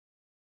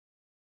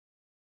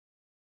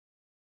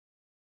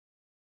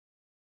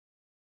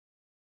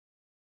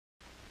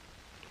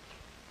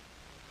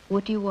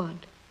What do you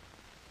want?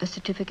 A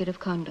certificate of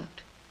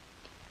conduct.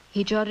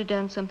 He jotted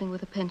down something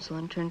with a pencil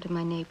and turned to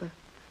my neighbor.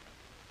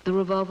 The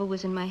revolver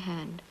was in my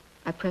hand.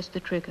 I pressed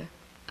the trigger.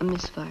 A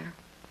misfire.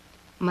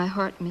 My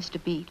heart missed a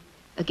beat.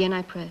 Again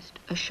I pressed.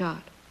 A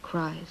shot.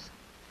 Cries.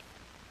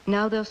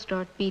 Now they'll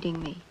start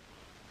beating me.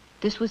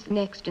 This was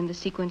next in the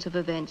sequence of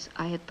events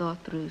I had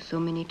thought through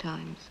so many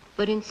times.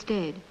 But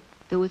instead,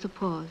 there was a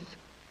pause.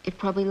 It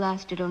probably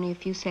lasted only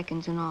a few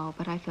seconds in all,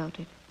 but I felt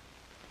it.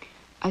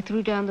 I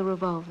threw down the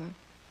revolver.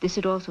 This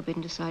had also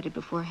been decided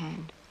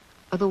beforehand.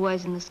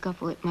 Otherwise, in the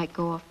scuffle, it might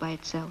go off by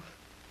itself.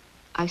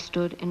 I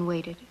stood and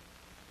waited.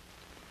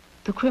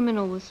 The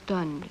criminal was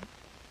stunned.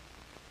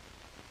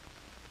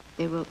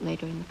 They wrote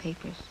later in the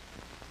papers.